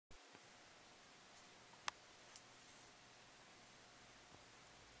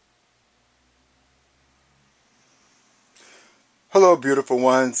Hello, beautiful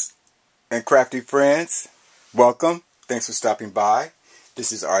ones and crafty friends. Welcome. Thanks for stopping by.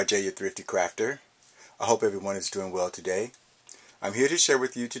 This is RJ, your thrifty crafter. I hope everyone is doing well today. I'm here to share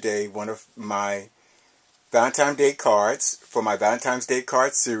with you today one of my Valentine's Day cards for my Valentine's Day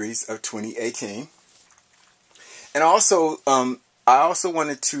card series of 2018. And I also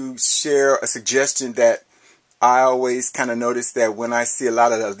wanted to share a suggestion that I always kind of notice that when I see a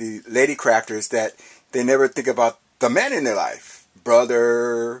lot of the lady crafters that they never think about the man in their life.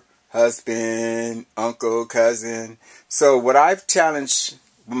 Brother, husband, uncle, cousin. So my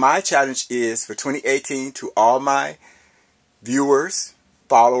challenge is for 2018 to all my viewers,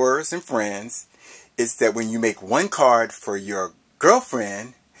 followers, and friends, is that when you make one card for your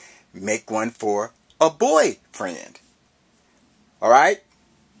girlfriend, make one for a boyfriend. Alright?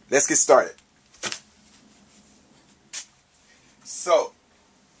 Let's get started. So,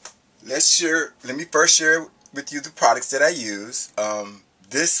 let me first share with you the products that I use.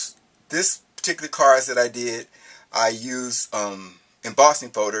 This particular cards that I use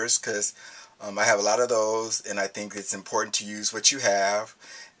embossing folders because I have a lot of those, and I think it's important to use what you have.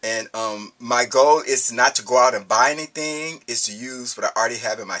 And my goal is not to go out and buy anything, is to use what I already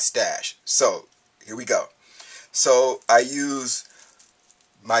have in my stash. So here we go. So I use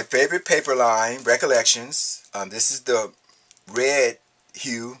my favorite paper line, Recollections. This is the red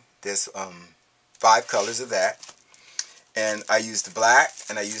hue. There's 5 colors of that. And I use the black,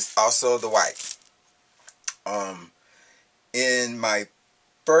 and I use also the white. In my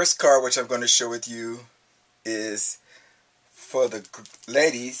first card, which I'm going to share with you, is for the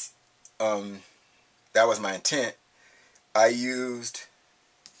ladies. That was my intent. I used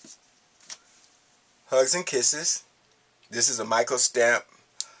Hugs and Kisses. This is a micro stamp.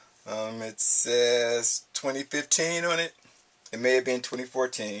 It says 2015 on it. It may have been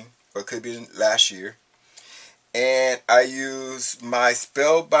 2014, or it could be last year. And I use my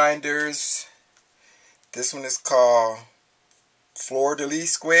Spellbinders. This one is called Fleur de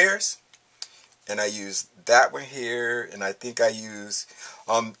Lis Squares. And I use that one here. And I think I use,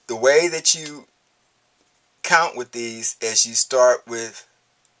 the way that you count with these is you start with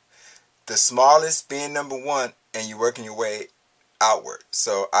the smallest being number 1, and you're working your way outward.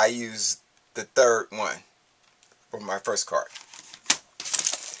 So I use the third one for my first card.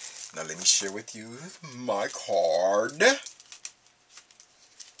 Now let me share with you my card.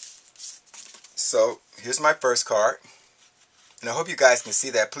 So here's my first card. And I hope you guys can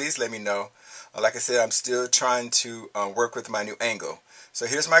see that. Please let me know. Like I said, I'm still trying to work with my new angle. So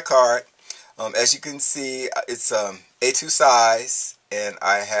here's my card. As you can see, it's A2 size. And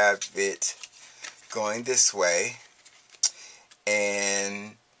I have it going this way.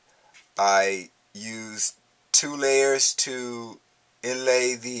 And I use 2 layers to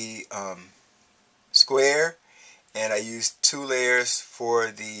inlay the square, and I use 2 layers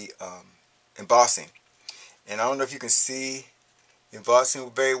for the embossing. And I don't know if you can see the embossing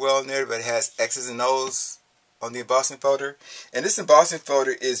very well in there, but it has X's and O's on the embossing folder. And this embossing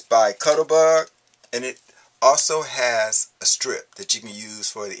folder is by Cuttlebug, and it also has a strip that you can use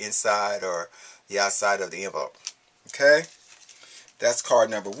for the inside or the outside of the envelope. Okay, that's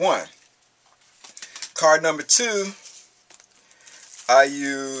card number 1. Card number 2, I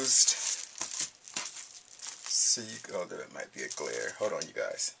used, there might be a glare. Hold on, you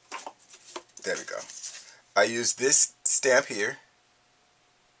guys. There we go. I used this stamp here.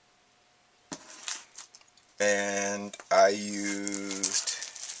 And I used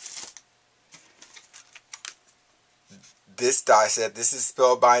this die set. This is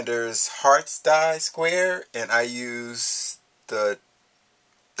Spellbinders Hearts die square. And I used the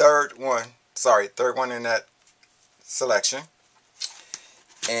third one in that selection.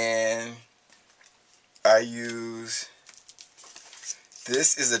 And I use,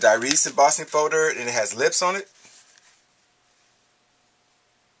 this is a Dyrese embossing folder, and it has lips on it.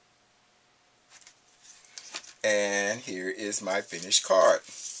 And here is my finished card.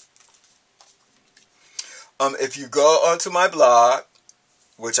 If you go onto my blog,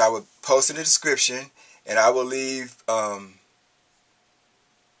 which I will post in the description, and I will leave the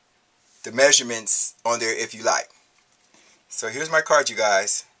measurements on there if you like. So here's my card, you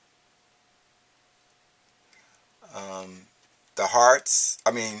guys. The hearts.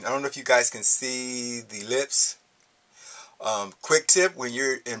 I don't know if you guys can see the lips. Quick tip when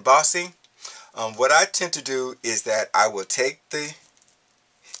you're embossing. What I tend to do is that I will take the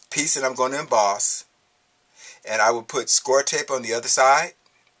piece that I'm going to emboss, and I will put score tape on the other side,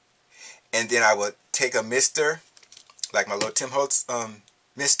 and then I will take a mister, like my little Tim Holtz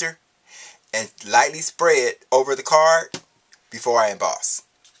mister, and lightly spray it over the card before I emboss.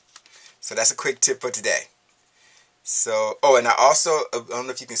 So that's a quick tip for today. So, oh, and I also, I don't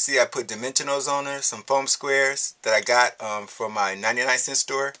know if you can see, I put dimensionals on there, some foam squares that I got from my 99-cent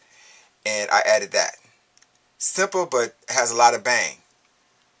store, and I added that. Simple, but has a lot of bang.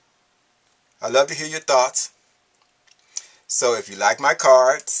 I'd love to hear your thoughts. So if you like my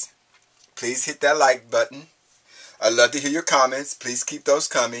cards, please hit that like button. I'd love to hear your comments. Please keep those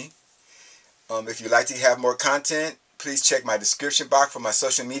coming. If you'd like to have more content, please check my description box for my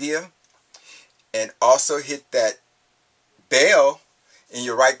social media. And also hit that bell in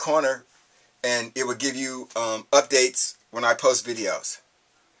your right corner, and it will give you updates when I post videos.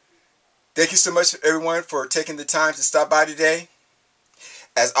 Thank you so much, everyone, for taking the time to stop by today.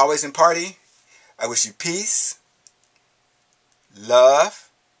 As always in party, I wish you peace, love,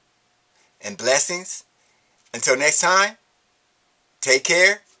 and blessings. Until next time, take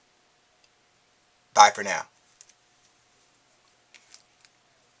care. Bye for now.